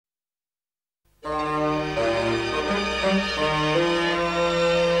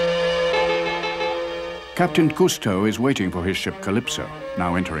Captain Cousteau is waiting for his ship Calypso,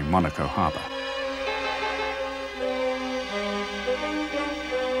 now entering Monaco harbor.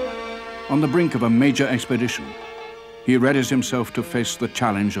 On the brink of a major expedition, he readies himself to face the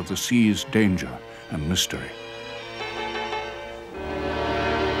challenge of the sea's danger and mystery.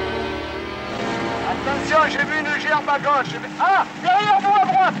 Attention, j'ai vu une gerbe à gauche. Ah, derrière vous à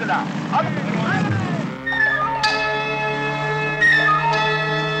droite là.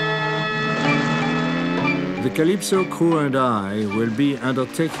 The Calypso crew and I will be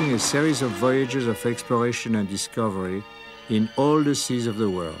undertaking a series of voyages of exploration and discovery in all the seas of the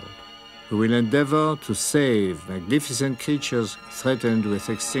world. We will endeavor to save magnificent creatures threatened with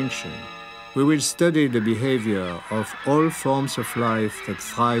extinction. We will study the behavior of all forms of life that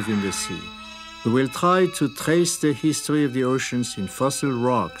thrive in the sea. We will try to trace the history of the oceans in fossil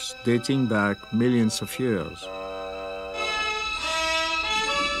rocks dating back millions of years.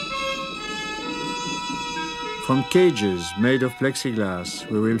 From cages made of plexiglass,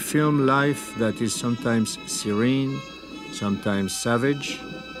 we will film life that is sometimes serene, sometimes savage,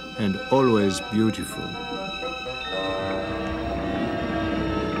 and always beautiful.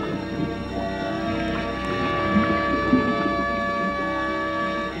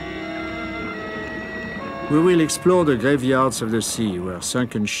 We will explore the graveyards of the sea where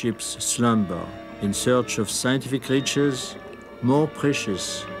sunken ships slumber in search of scientific riches more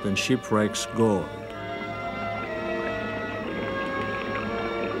precious than shipwrecks' gold.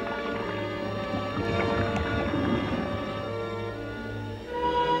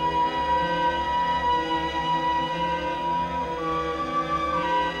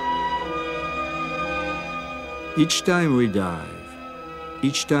 Each time we dive,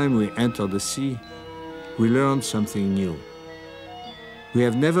 each time we enter the sea, we learn something new. We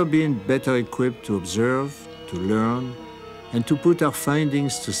have never been better equipped to observe, to learn, and to put our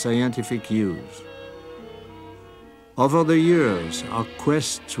findings to scientific use. Over the years, our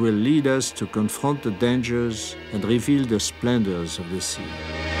quests will lead us to confront the dangers and reveal the splendors of the sea.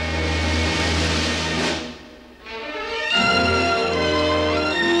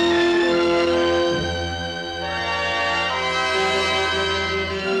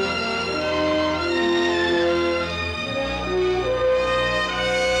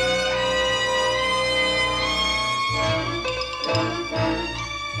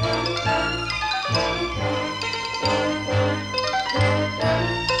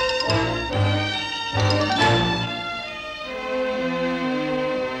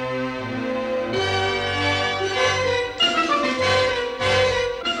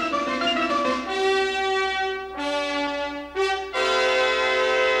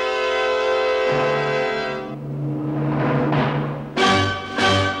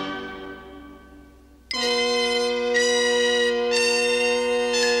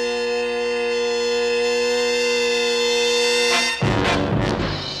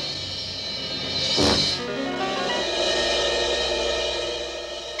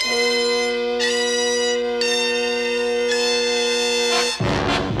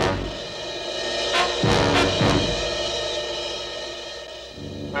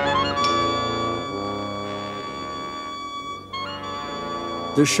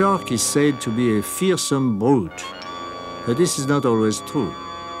 The shark is said to be a fearsome brute, but this is not always true.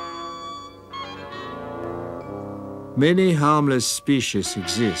 Many harmless species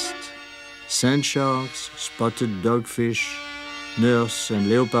exist: sand sharks, spotted dogfish, nurse and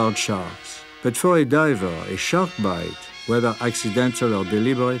leopard sharks. But for a diver, a shark bite, whether accidental or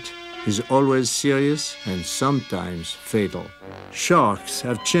deliberate, is always serious and sometimes fatal. Sharks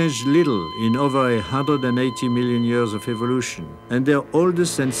have changed little in over 180 million years of evolution, and their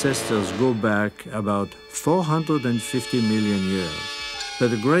oldest ancestors go back about 450 million years.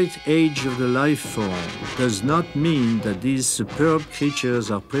 But the great age of the life form does not mean that these superb creatures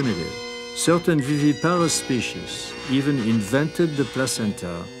are primitive. Certain viviparous species even invented the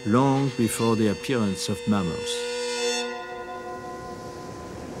placenta long before the appearance of mammals.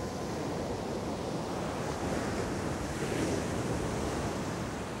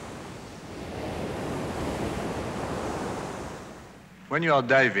 When you are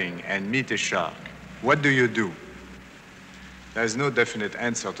diving and meet a shark, what do? There's no definite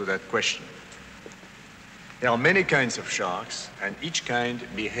answer to that question. There are many kinds of sharks, and each kind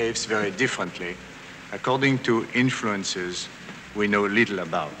behaves very differently according to influences we know little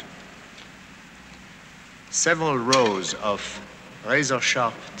about. Several rows of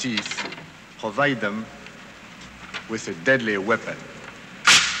razor-sharp teeth provide them with a deadly weapon.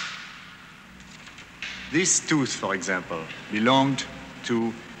 This tooth, for example, belonged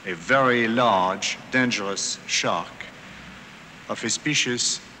to a very large, dangerous shark of a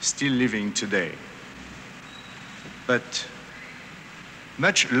species still living today. but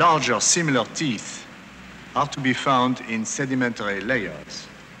much larger similar teeth are to be found in sedimentary layers.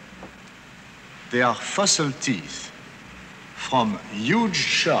 They are fossil teeth from huge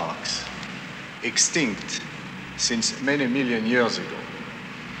sharks extinct since many million years ago.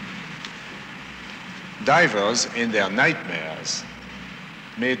 Divers in their nightmares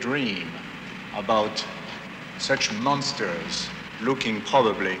may dream about such monsters looking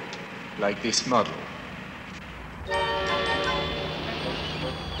probably like this model.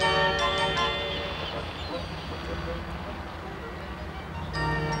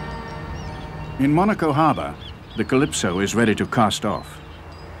 In Monaco Harbor, the Calypso is ready to cast off.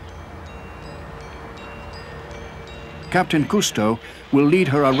 Captain Cousteau will lead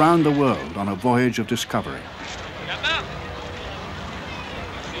her around the world on a voyage of discovery.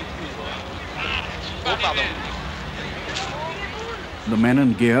 The men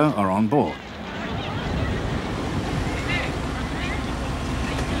and gear are on board.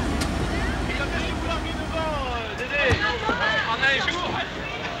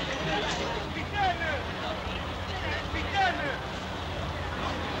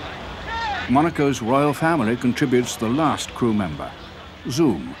 Monaco's royal family contributes the last crew member,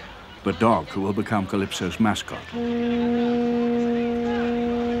 Zoom, the dog who will become Calypso's mascot.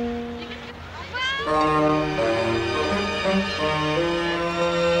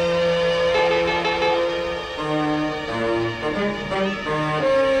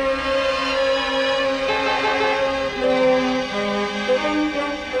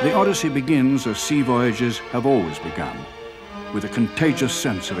 The Odyssey begins as sea voyages have always begun, with a contagious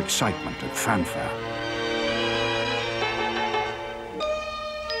sense of excitement and fanfare.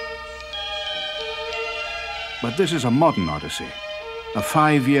 But this is a modern Odyssey, a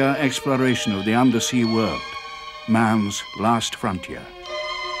 5-year exploration of the undersea world, man's last frontier.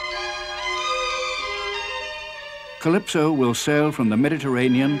 Calypso will sail from the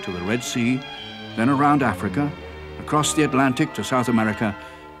Mediterranean to the Red Sea, then around Africa, across the Atlantic to South America,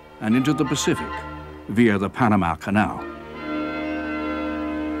 and into the Pacific via the Panama Canal.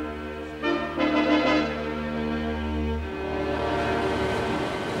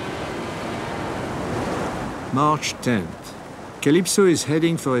 March 10th. Calypso is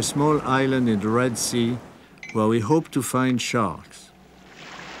heading for a small island in the Red Sea where we hope to find sharks.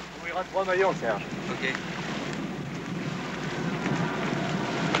 Okay.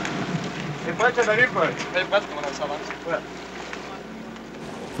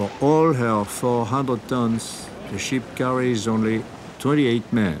 For all her 400 tons, the ship carries only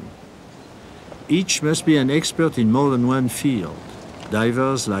 28 men. Each must be an expert in more than one field.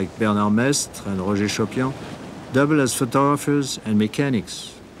 Divers like Bernard Mestre and Roger Chopian double as photographers and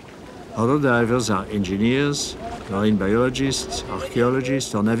mechanics. Other divers are engineers, marine biologists,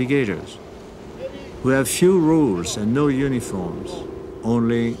 archaeologists, or navigators. We have few rules and no uniforms,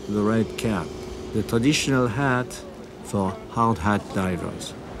 only the red cap, the traditional hat for hard hat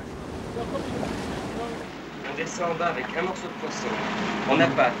divers.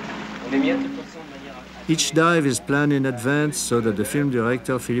 Each dive is planned in advance so that the film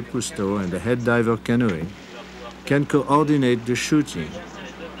director Philippe Cousteau and the head diver canoeing can coordinate the shooting.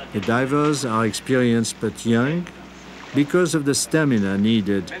 The divers are experienced but young because of the stamina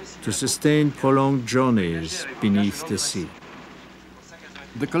needed to sustain prolonged journeys beneath the sea.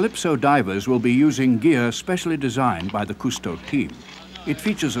 The Calypso divers will be using gear specially designed by the Cousteau team. It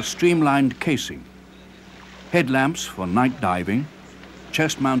features a streamlined casing, headlamps for night diving,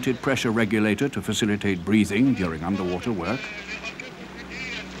 chest-mounted pressure regulator to facilitate breathing during underwater work,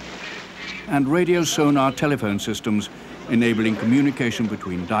 and radio sonar telephone systems enabling communication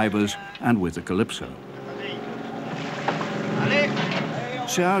between divers and with the Calypso.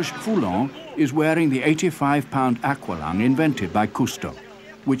 Serge Foulon is wearing the 85-pound aqualung invented by Cousteau,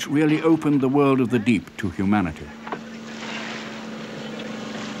 which really opened the world of the deep to humanity.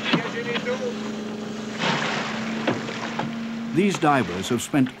 These divers have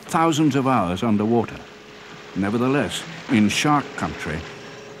spent thousands of hours underwater. Nevertheless, in shark country,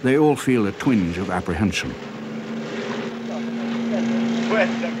 they all feel a twinge of apprehension.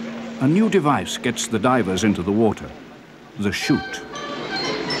 A new device gets the divers into the water, the chute.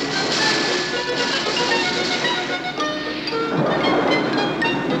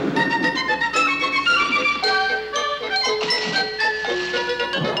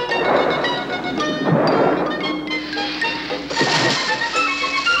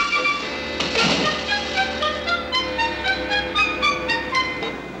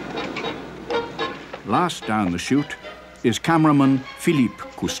 Last down the chute is cameraman Philippe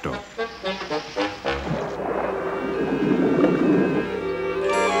Cousteau.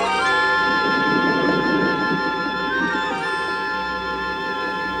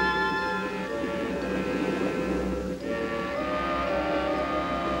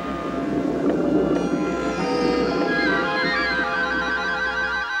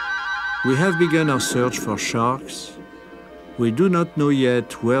 We have begun our search for sharks. We do not know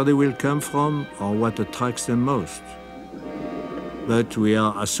yet where they will come from or what attracts them most. But we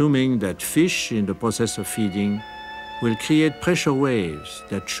are assuming that fish in the process of feeding will create pressure waves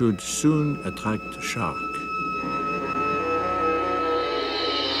that should soon attract shark.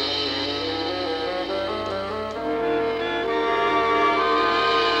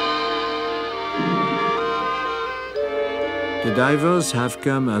 The divers have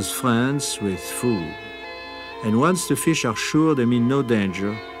come as friends with food. And once the fish are sure they mean no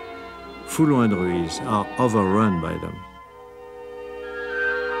danger, Foulon and Ruiz are overrun by them.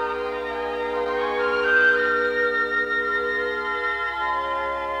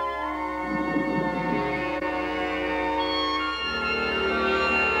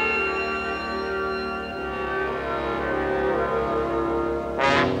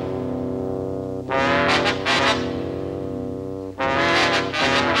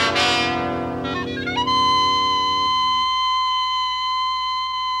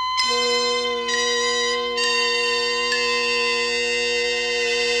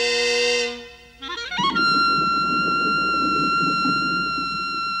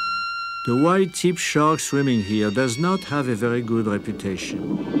 The white-tip shark swimming here does not have a very good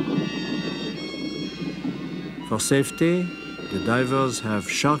reputation. For safety, the divers have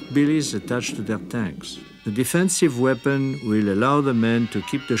shark billies attached to their tanks. The defensive weapon will allow the men to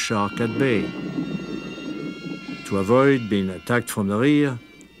keep the shark at bay. To avoid being attacked from the rear,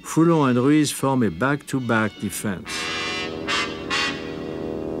 Foulon and Ruiz form a back-to-back defense.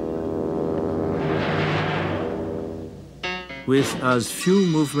 With as few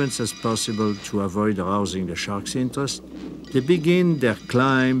movements as possible to avoid arousing the shark's interest, they begin their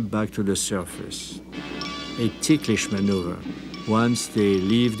climb back to the surface. A ticklish maneuver. Once they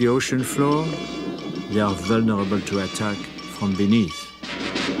leave the ocean floor, they are vulnerable to attack from beneath.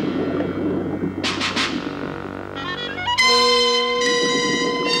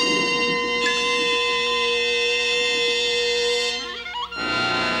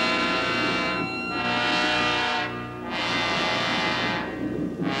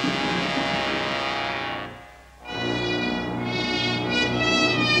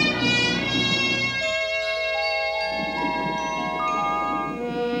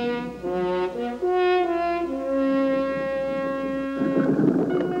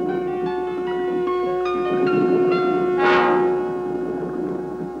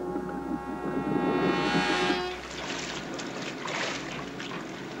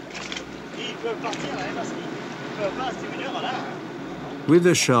 With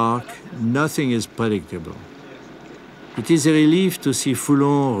the shark, nothing is predictable. It is a relief to see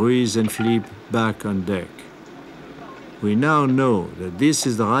Foulon, Ruiz, and Philippe back on deck. We now know that this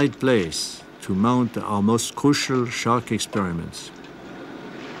is the right place to mount our most crucial shark experiments.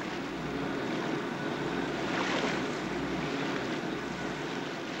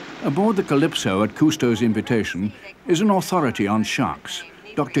 Aboard the Calypso at Cousteau's invitation is an authority on sharks,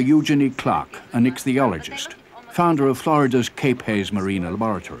 Dr. Eugenie Clark, an ichthyologist, founder of Florida's Cape Hayes Marine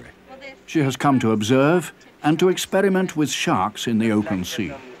Laboratory. She has come to observe and to experiment with sharks in the open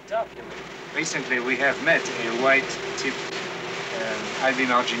sea. Recently we have met a white-tipped Albi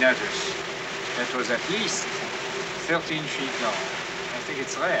marginatus that was at least 13 feet long. I think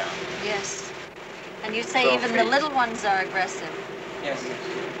it's rare. Yes. And you say even the little ones are aggressive. Yes,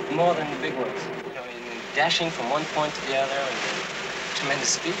 more than the big ones. You know, dashing from one point to the other with tremendous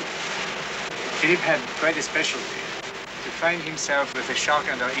speed. Philippe had quite a specialty, to find himself with a shark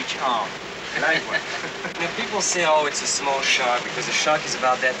under each arm. Like one. You know, people say, oh, it's a small shark because a shark is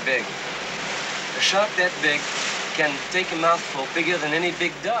about that big. A shark that big can take a mouthful bigger than any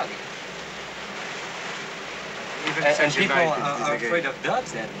big dog. And people are afraid of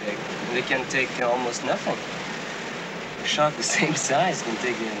dogs that big. They can take almost nothing. A shark the same size can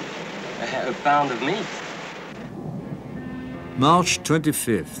take a pound of meat. March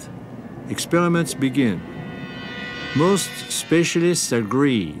 25th. Experiments begin. Most specialists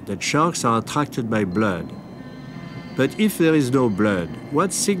agree that sharks are attracted by blood. But if there is no blood,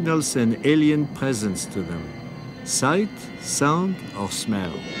 what signals an alien presence to them? Sight, sound, or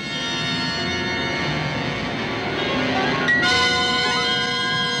smell?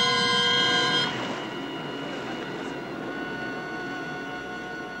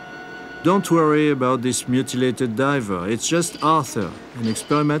 Don't worry about this mutilated diver. It's just Arthur, an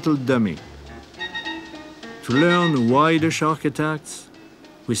experimental dummy. To learn why the shark attacks,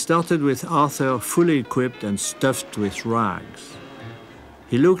 we started with Arthur fully equipped and stuffed with rags.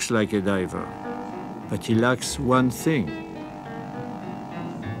 He looks like a diver, but he lacks one thing.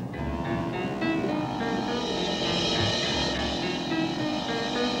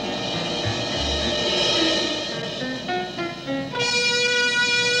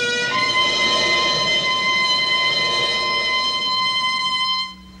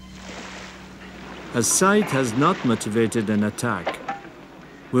 As sight has not motivated an attack,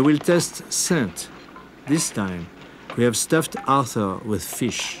 we will test scent. This time, we have stuffed Arthur with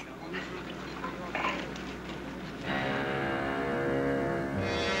fish.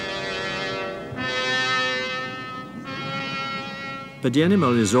 But the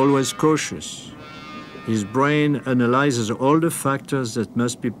animal is always cautious. His brain analyzes all the factors that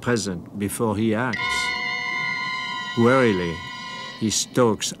must be present before he acts. Warily, he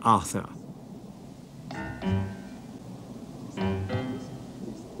stalks Arthur.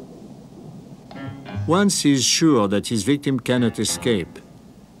 Once he is sure that his victim cannot escape,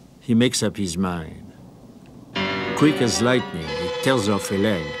 he makes up his mind. Quick as lightning, he tears off a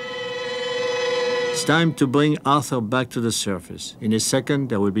leg. It's time to bring Arthur back to the surface. In a second,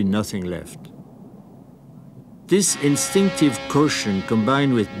 there will be nothing left. This instinctive caution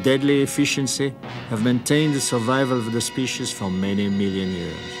combined with deadly efficiency have maintained the survival of the species for many million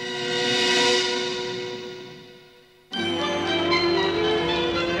years.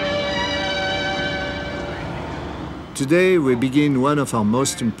 Today, we begin one of our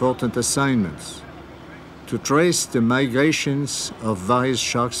most important assignments, to trace the migrations of various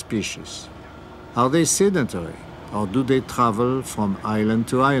shark species. Are they sedentary, or do they travel from island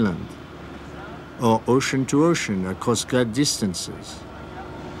to island, or ocean to ocean across great distances?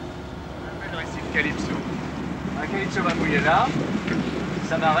 Calypso. Un calypso va mouiller là,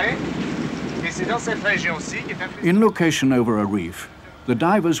 s'amarrer, et c'est dans cette région-ci qui est un... In location over a reef, the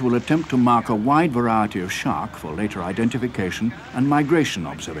divers will attempt to mark a wide variety of shark for later identification and migration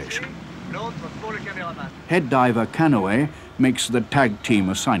observation. Head diver Canoë makes the tag team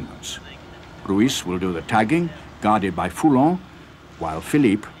assignments. Ruiz will do the tagging, guarded by Foulon, while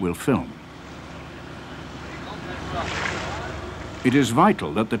Philippe will film. It is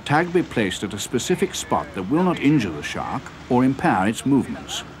vital that the tag be placed at a specific spot that will not injure the shark or impair its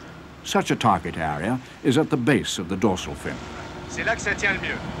movements. Such a target area is at the base of the dorsal fin. C'est là que ça tient le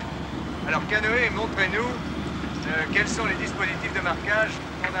mieux. Alors Canoë, montrez-nous quels sont les dispositifs de marquage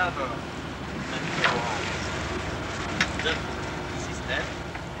qu'on a à bord.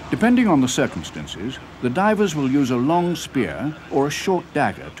 Depending on the circumstances, the divers will use a long spear or a short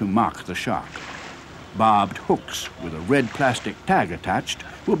dagger to mark the shark. Barbed hooks with a red plastic tag attached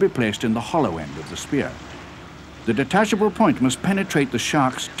will be placed in the hollow end of the spear. The detachable point must penetrate the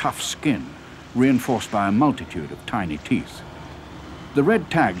shark's tough skin, reinforced by a multitude of tiny teeth. The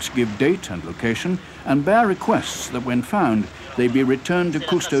red tags give date and location and bear requests that when found, they be returned to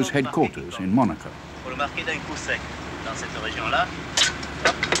Cousteau's headquarters in Monaco. Pour le marquer d'un coup sec dans cette région-là.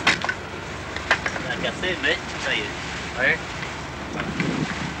 Un café, mais ça y est. Oui.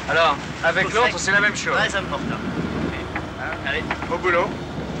 Alors, avec l'autre, c'est la même chose. Très important. Allez, au boulot.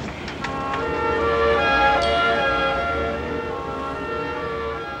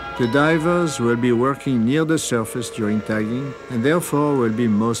 The divers will be working near the surface during tagging and therefore will be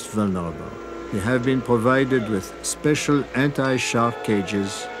most vulnerable. They have been provided with special anti-shark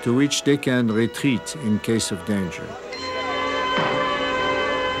cages to which they can retreat in case of danger.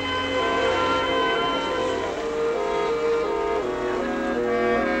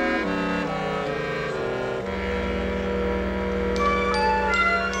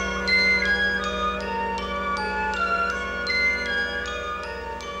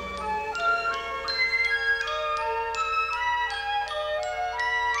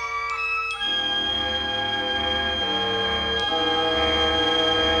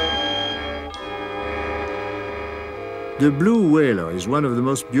 The blue whaler is one of the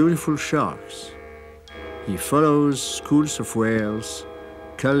most beautiful sharks. He follows schools of whales,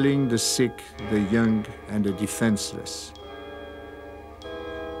 culling the sick, the young, and the defenseless.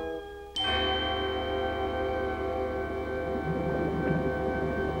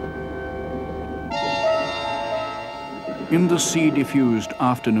 In the sea-diffused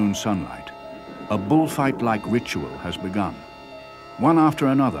afternoon sunlight, a bullfight-like ritual has begun. One after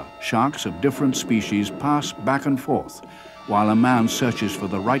another, sharks of different species pass back and forth while a man searches for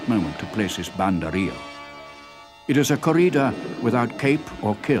the right moment to place his banderillo. It is a corrida without cape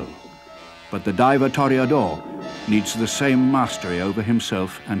or kill, but the diver toreador needs the same mastery over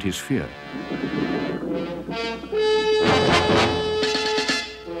himself and his fear.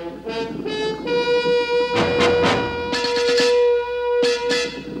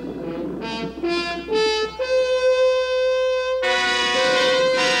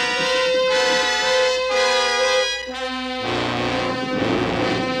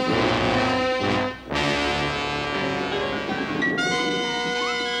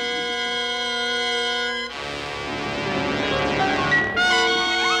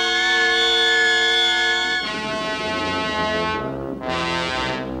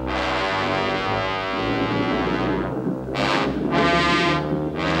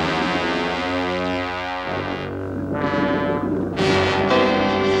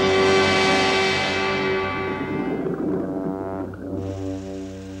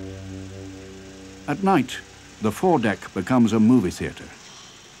 At night, the foredeck becomes a movie theater.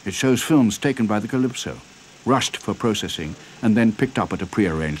 It shows films taken by the Calypso, rushed for processing, and then picked up at a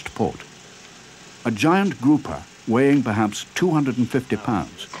prearranged port. A giant grouper, weighing perhaps 250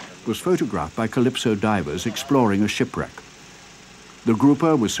 pounds, was photographed by Calypso divers exploring a shipwreck. The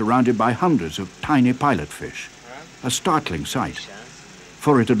grouper was surrounded by hundreds of tiny pilotfish, a startling sight,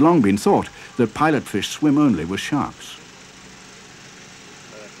 for it had long been thought that pilotfish swim only with sharks.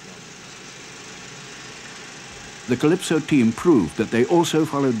 The Calypso team proved that they also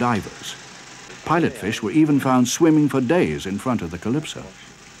followed divers. Pilotfish were even found swimming for days in front of the Calypso.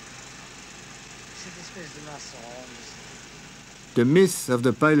 The myth of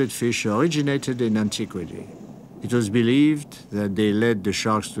the pilotfish originated in antiquity. It was believed that they led the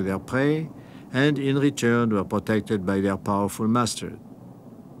sharks to their prey and in return were protected by their powerful master.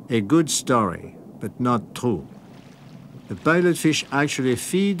 A good story, but not true. The pilotfish actually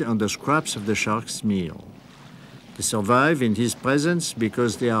feed on the scraps of the shark's meal. They survive in his presence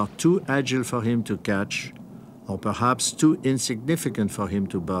because they are too agile for him to catch, or perhaps too insignificant for him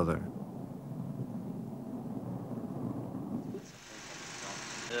to bother.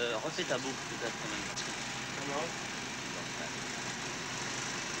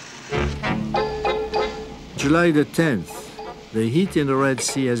 July the 10th, the heat in the Red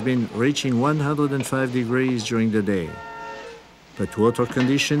Sea has been reaching 105 degrees during the day, but water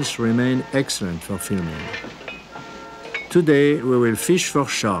conditions remain excellent for filming. Today, we will fish for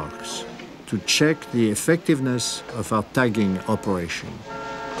sharks to check the effectiveness of our tagging operation.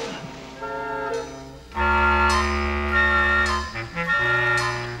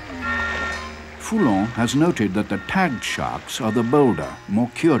 Foulon has noted that the tagged sharks are the bolder,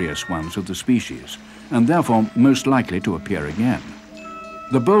 more curious ones of the species, and therefore most likely to appear again.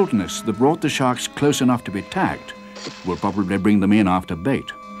 The boldness that brought the sharks close enough to be tagged will probably bring them in after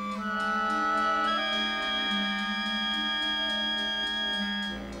bait.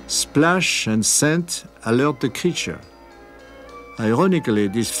 Splash and scent alert the creature. Ironically,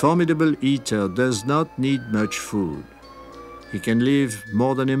 this formidable eater does not need much food. He can live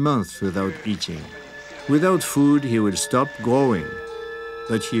more than a month without eating. Without food, he will stop growing,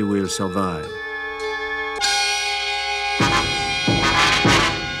 but he will survive.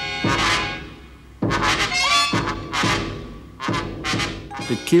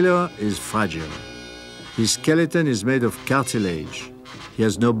 The killer is fragile. His skeleton is made of cartilage. He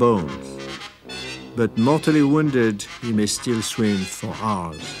has no bones. But mortally wounded, he may still swim for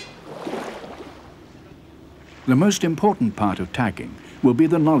hours. The most important part of tagging will be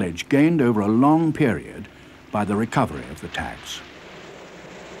the knowledge gained over a long period by the recovery of the tags.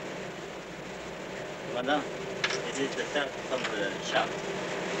 Madame, is it the tag from the shark?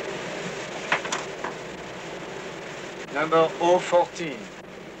 Number 014.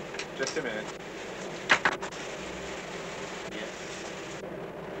 Just a minute. Yes.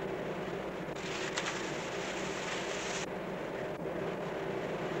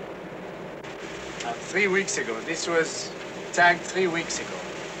 3 weeks ago. This was tagged 3 weeks ago.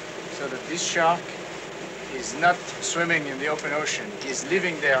 So that this shark is not swimming in the open ocean. He's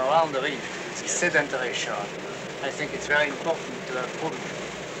living there around the reef. It's a sedentary shark. I think it's very important to have proven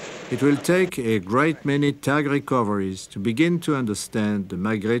it. It will take a great many tag recoveries to begin to understand the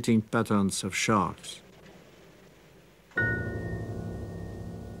migrating patterns of sharks.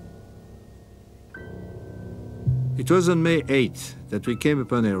 It was on May 8th that we came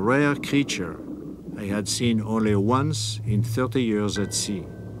upon a rare creature I had seen only once in 30 years at sea,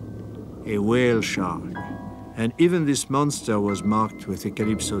 a whale shark. And even this monster was marked with a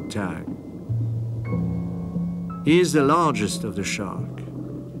Calypso tag. He is the largest of the shark.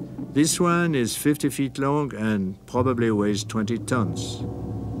 This one is 50 feet long and probably weighs 20 tons.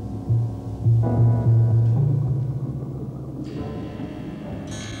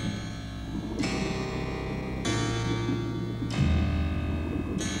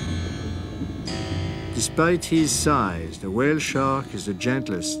 Despite his size, the whale shark is the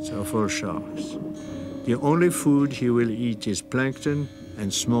gentlest of all sharks. The only food he will eat is plankton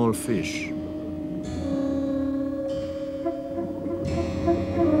and small fish.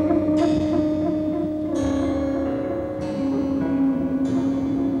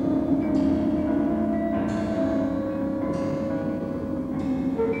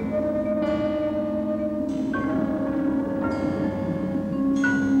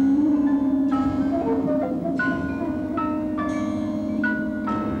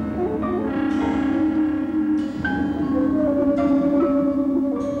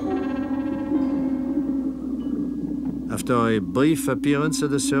 After a brief appearance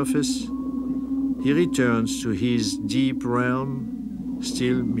at the surface, he returns to his deep realm,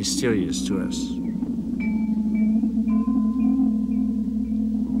 still mysterious to us.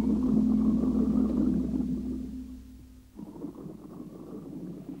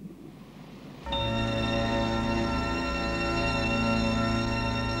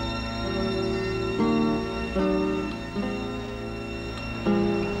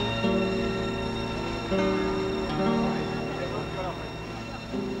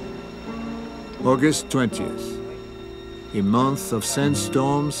 August 20th. A month of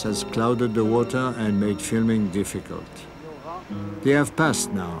sandstorms has clouded the water and made filming difficult. They have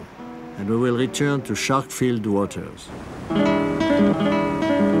passed now, and we will return to shark-filled waters.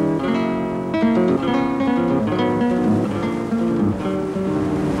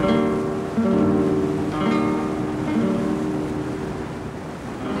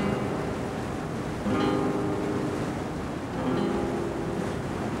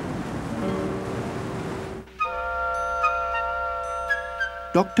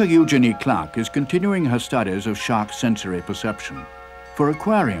 Dr. Eugenie Clark is continuing her studies of shark sensory perception. For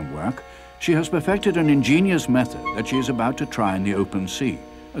aquarium work, she has perfected an ingenious method that she is about to try in the open sea,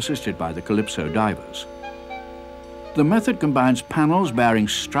 assisted by the Calypso divers. The method combines panels bearing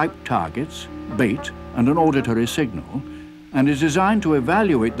striped targets, bait, and an auditory signal, and is designed to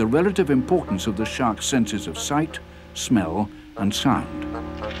evaluate the relative importance of the shark's senses of sight, smell, and sound.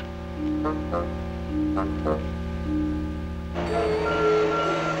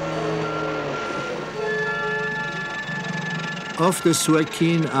 Off the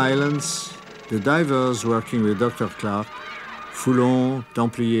Suakin Islands, the divers working with Dr. Clark, Foulon,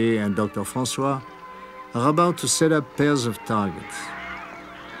 Templier, and Dr. Francois are about to set up pairs of targets.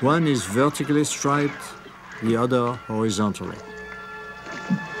 One is vertically striped, the other horizontally.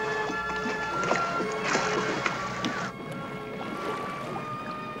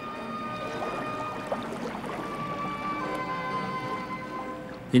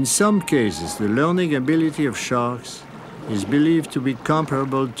 In some cases, the learning ability of sharks is believed to be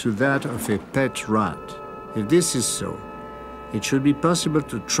comparable to that of a pet rat. If this is so, it should be possible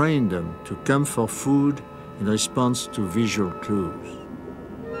to train them to come for food in response to visual clues.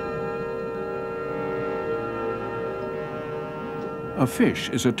 A fish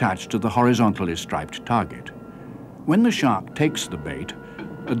is attached to the horizontally striped target. When the shark takes the bait,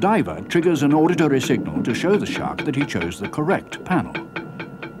 a diver triggers an auditory signal to show the shark that he chose the correct panel.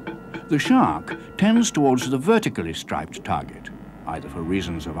 The shark tends towards the vertically striped target, either for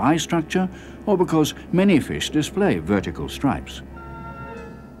reasons of eye structure or because many fish display vertical stripes.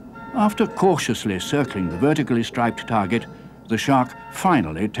 After cautiously circling the vertically striped target, the shark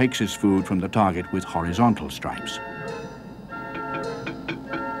finally takes his food from the target with horizontal stripes.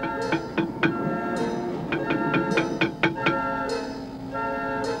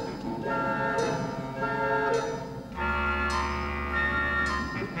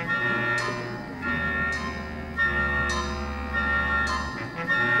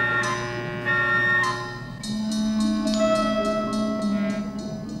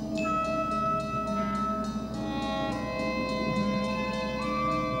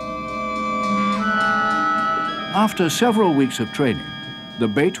 After several weeks of training, the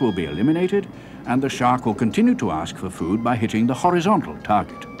bait will be eliminated and the shark will continue to ask for food by hitting the horizontal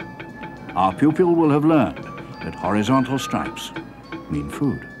target. Our pupil will have learned that horizontal stripes mean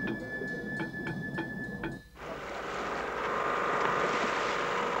food.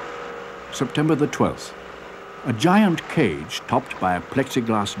 September the 12th. A giant cage topped by a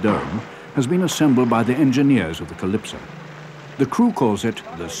plexiglass dome has been assembled by the engineers of the Calypso. The crew calls it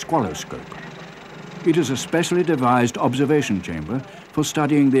the squaloscope. It is a specially devised observation chamber for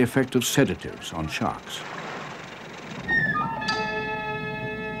studying the effect of sedatives on sharks.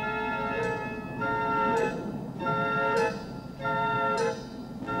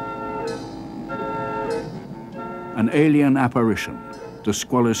 An alien apparition, the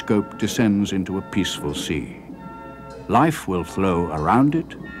squaloscope descends into a peaceful sea. Life will flow around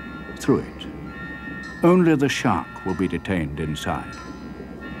it, through it. Only the shark will be detained inside.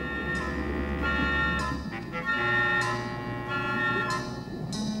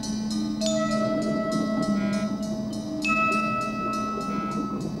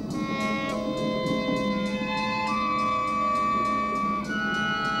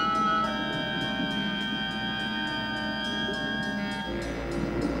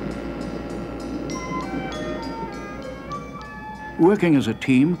 Working as a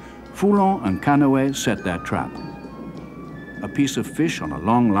team, Foulon and Canoë set their trap. A piece of fish on a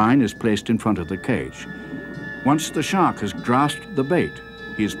long line is placed in front of the cage. Once the shark has grasped the bait,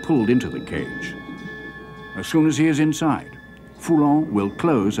 he is pulled into the cage. As soon as he is inside, Foulon will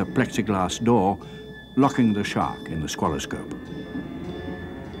close a plexiglass door, locking the shark in the squaloscope.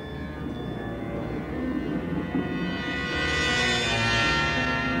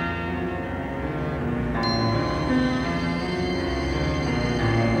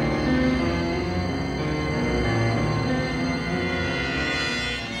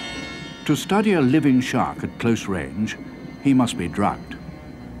 To study a living shark at close range, he must be drugged.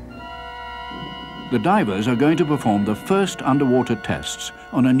 The divers are going to perform the first underwater tests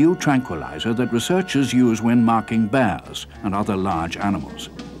on a new tranquilizer that researchers use when marking bears and other large animals.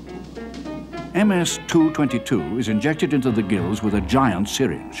 MS-222 is injected into the gills with a giant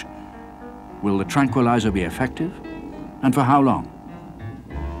syringe. Will the tranquilizer be effective? And for how long?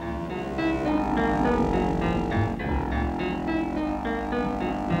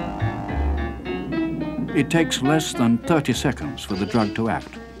 It takes less than 30 seconds for the drug to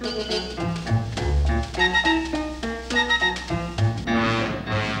act.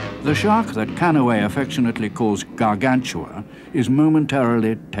 The shark that Canoe affectionately calls Gargantua is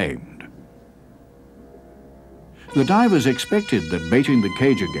momentarily tamed. The divers expected that baiting the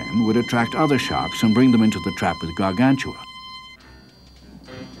cage again would attract other sharks and bring them into the trap with Gargantua.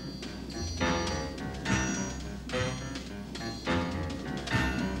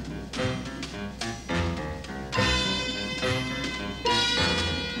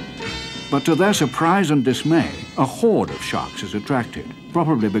 But to their surprise and dismay, a horde of sharks is attracted,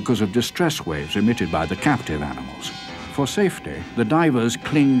 probably because of distress waves emitted by the captive animals. For safety, the divers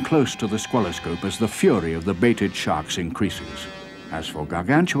cling close to the squaloscope as the fury of the baited sharks increases. As for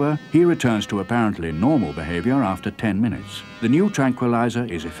Gargantua, he returns to apparently normal behavior after 10 minutes. The new tranquilizer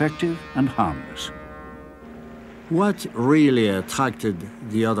is effective and harmless. What really attracted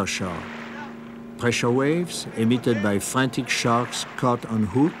the other shark? Pressure waves emitted by frantic sharks caught on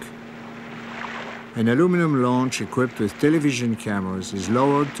hook? An aluminum launch equipped with television cameras is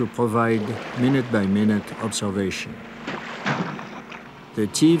lowered to provide minute-by-minute observation. The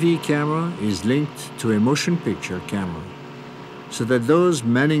TV camera is linked to a motion picture camera, so that those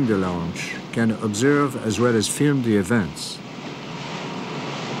manning the launch can observe as well as film the events.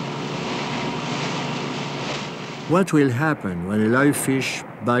 What will happen when a live fish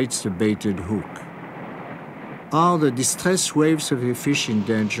bites the baited hook? Are the distress waves of a fish in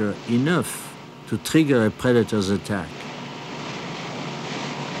danger enough to trigger a predator's attack?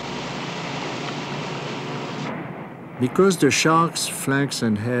 Because the shark's flanks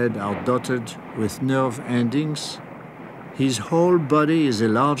and head are dotted with nerve endings, his whole body is a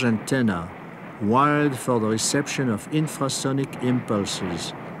large antenna wired for the reception of infrasonic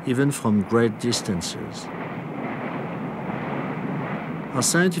impulses, even from great distances. Our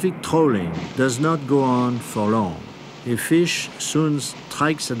scientific trolling does not go on for long. A fish soon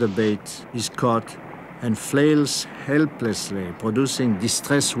strikes at the bait, is caught, and flails helplessly, producing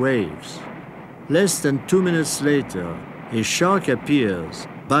distress waves. Less than 2 minutes later, a shark appears,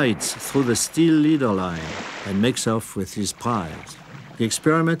 bites through the steel leader line, and makes off with his prize. The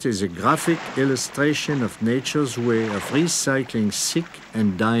experiment is a graphic illustration of nature's way of recycling sick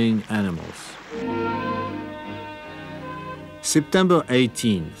and dying animals. September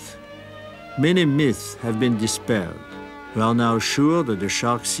 18th. Many myths have been dispelled. We are now sure that the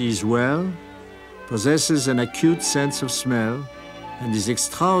shark sees well, possesses an acute sense of smell, and is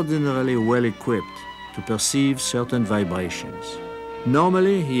extraordinarily well equipped to perceive certain vibrations.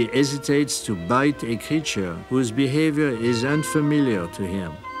 Normally, he hesitates to bite a creature whose behavior is unfamiliar to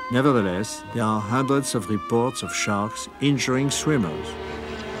him. Nevertheless, there are hundreds of reports of sharks injuring swimmers.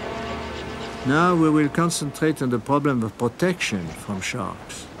 Now we will concentrate on the problem of protection from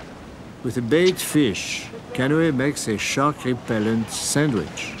sharks. With a bait fish, Canoe makes a shark-repellent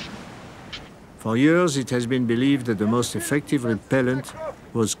sandwich. For years, it has been believed that the most effective repellent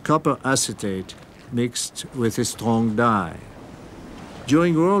was copper acetate mixed with a strong dye.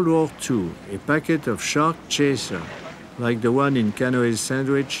 During World War II, a packet of shark chaser, like the one in Canoe's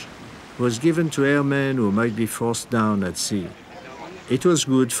sandwich, was given to airmen who might be forced down at sea. It was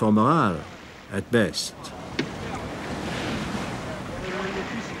good for morale, at best.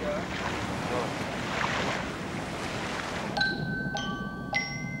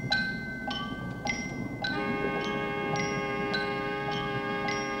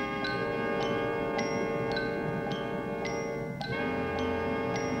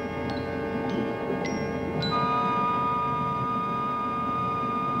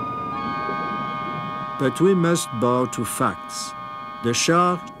 But we must bow to facts. The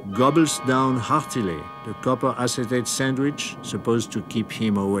shark gobbles down heartily the copper acetate sandwich supposed to keep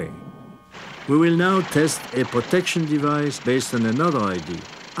him away. We will now test a protection device based on another idea,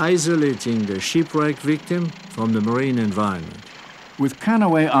 isolating the shipwreck victim from the marine environment. With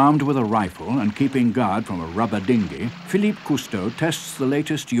Canoe armed with a rifle and keeping guard from a rubber dinghy, Jacques Cousteau tests the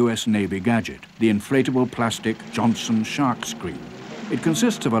latest US Navy gadget, the inflatable plastic Johnson shark screen. It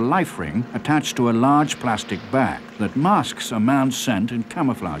consists of a life ring attached to a large plastic bag that masks a man's scent and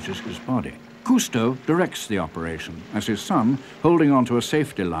camouflages his body. Cousteau directs the operation as his son, holding onto a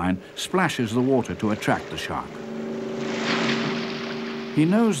safety line, splashes the water to attract the shark. He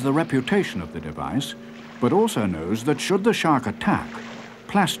knows the reputation of the device, but also knows that should the shark attack,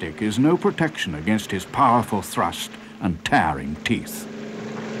 plastic is no protection against his powerful thrust and tearing teeth.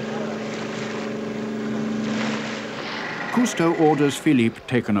 Cousteau orders Philippe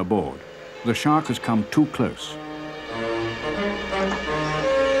taken aboard. The shark has come too close.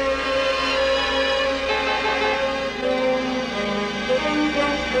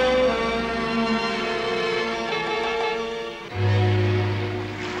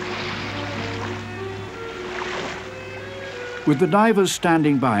 With the divers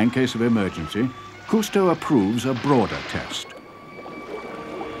standing by in case of emergency, Cousteau approves a broader test.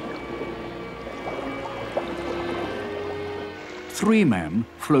 Three men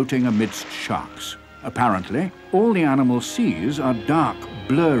floating amidst sharks. Apparently, all the animal sees are dark,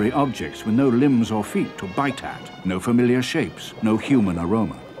 blurry objects with no limbs or feet to bite at, no familiar shapes, no human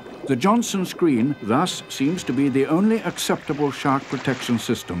aroma. The Johnson screen thus seems to be the only acceptable shark protection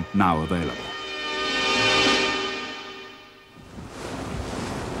system now available.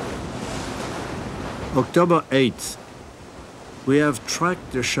 October 8th. We have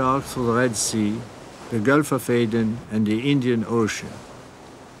tracked the shark through the Red Sea, the Gulf of Aden, and the Indian Ocean.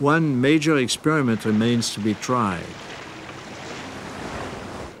 One major experiment remains to be tried.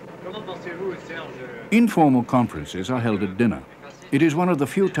 Informal conferences are held at dinner. It is one of the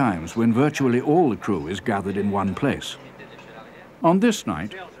few times when virtually all the crew is gathered in one place. On this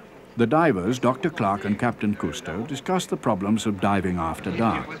night, the divers, Dr. Clark and Captain Cousteau, discuss the problems of diving after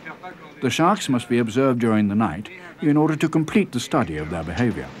dark. The sharks must be observed during the night in order to complete the study of their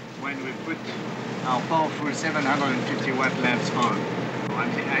behavior. When we put our powerful 750 watt lamps on, I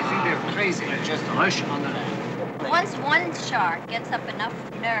think they're crazy. They just rush on the land. Once one shark gets up enough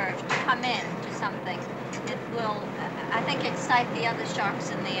nerve to come in to something, it will, I think, excite the other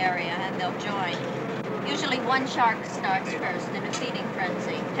sharks in the area and they'll join. Usually one shark starts first in a feeding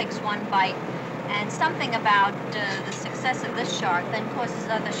frenzy, takes one bite, and something about the success of this shark then causes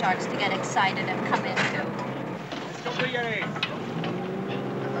other sharks to get excited and come in too.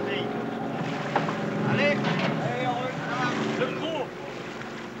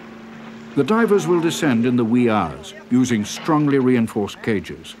 The divers will descend in the wee hours, using strongly reinforced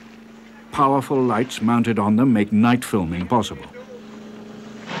cages. Powerful lights mounted on them make night filming possible.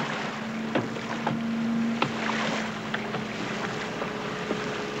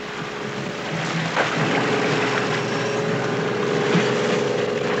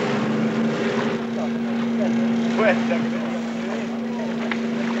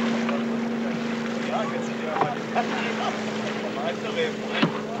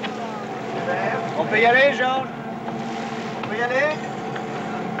 On peut y aller, Jean? On peut y aller?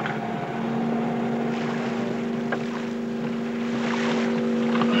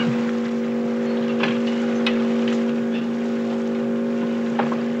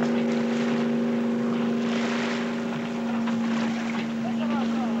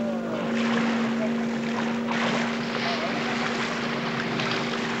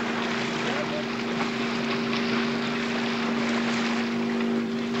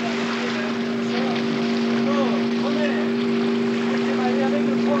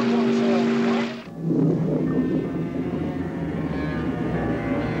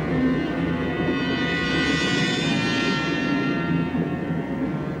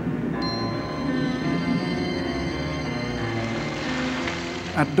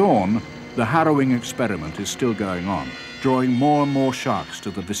 At dawn, the harrowing experiment is still going on, drawing more and more sharks to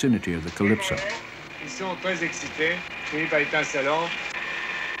the vicinity of the Calypso.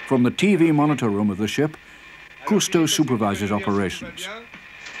 From the TV monitor room of the ship, Cousteau supervises operations.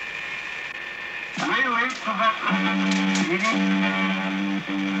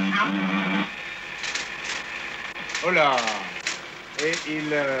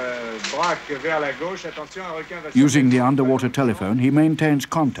 Using the underwater telephone, he maintains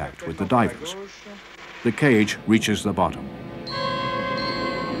contact with the divers. The cage reaches the bottom.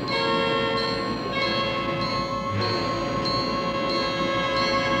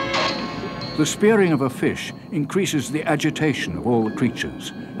 The spearing of a fish increases the agitation of all the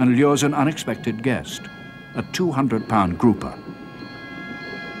creatures and lures an unexpected guest, a 200-pound grouper.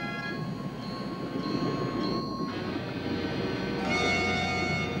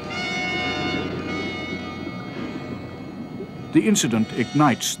 The incident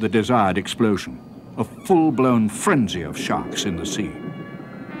ignites the desired explosion, a full-blown frenzy of sharks in the sea.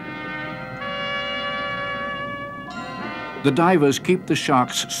 The divers keep the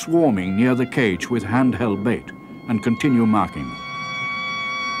sharks swarming near the cage with handheld bait and continue marking them.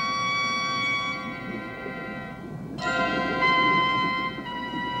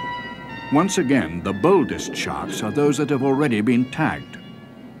 Once again, the boldest sharks are those that have already been tagged.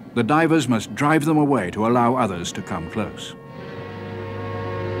 The divers must drive them away to allow others to come close.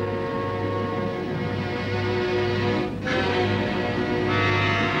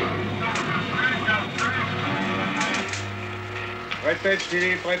 Répète,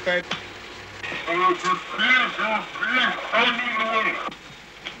 Philippe, répète.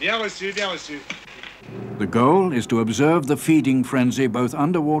 Bien reçu, bien reçu. The goal is to observe the feeding frenzy both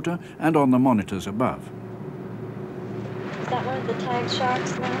underwater and on the monitors above. Is that one of the tagged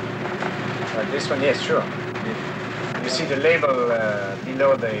sharks now? This one, yes, sure. You see the label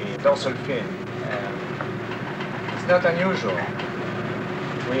below the dorsal fin. It's not unusual.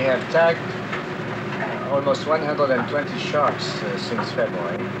 We have tagged almost 120 sharks since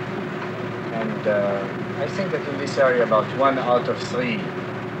February. And I think that in this area about 1 out of 3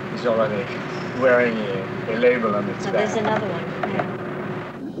 is already wearing a label on its back. There's another one. Yeah.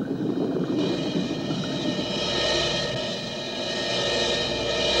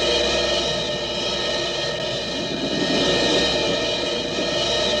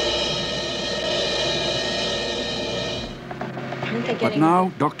 But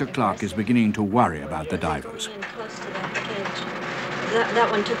now Dr. Clark is beginning to worry about the divers. Close to that cage.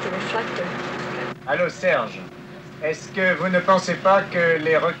 That one took the reflector. Allô Serge, est-ce que vous ne pensez pas que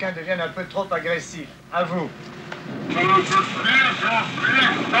les requins deviennent un peu trop agressifs? À vous.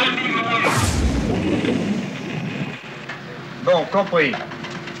 Bon, compris.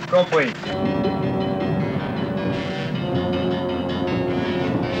 Compris.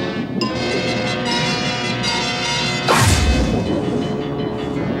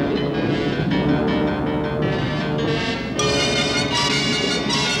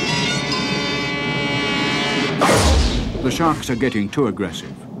 The sharks are getting too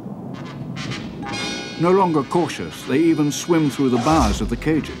aggressive. No longer cautious, they even swim through the bars of the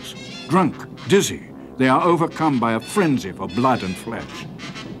cages. Drunk, dizzy, they are overcome by a frenzy for blood and flesh.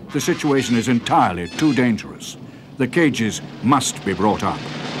 The situation is entirely too dangerous. The cages must be brought up.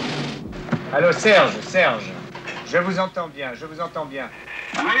 Allô Serge, Serge, je vous entends bien, je vous entends bien.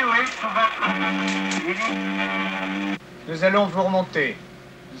 Oui, oui, tout va. Nous allons vous remonter.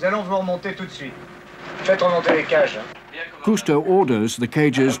 Nous allons vous remonter tout de suite. Faites remonter les cages. Hein. Cousteau orders the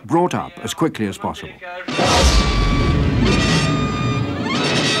cages brought up as quickly as possible.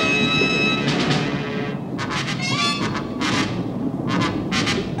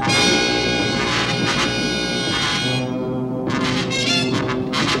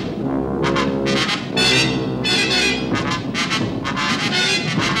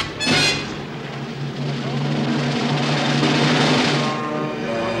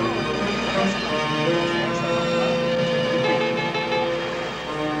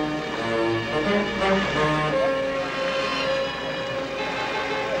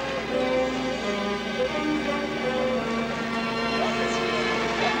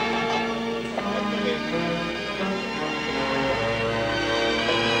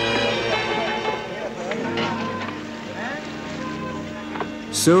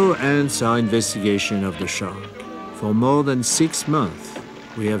 So ends our investigation of the shark. For more than 6 months,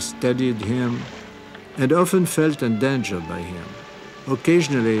 we have studied him and often felt endangered by him.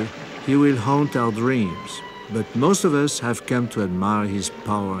 Occasionally, he will haunt our dreams, but most of us have come to admire his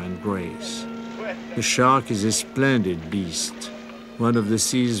power and grace. The shark is a splendid beast, one of the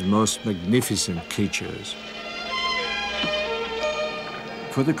sea's most magnificent creatures.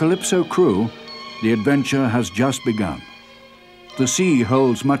 For the Calypso crew, the adventure has just begun. The sea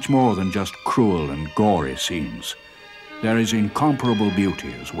holds much more than just cruel and gory scenes. There is incomparable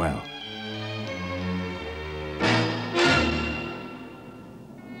beauty as well.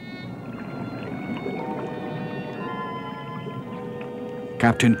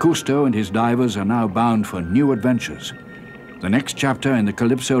 Captain Cousteau and his divers are now bound for new adventures. The next chapter in the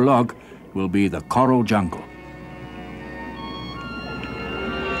Calypso log will be the coral jungle.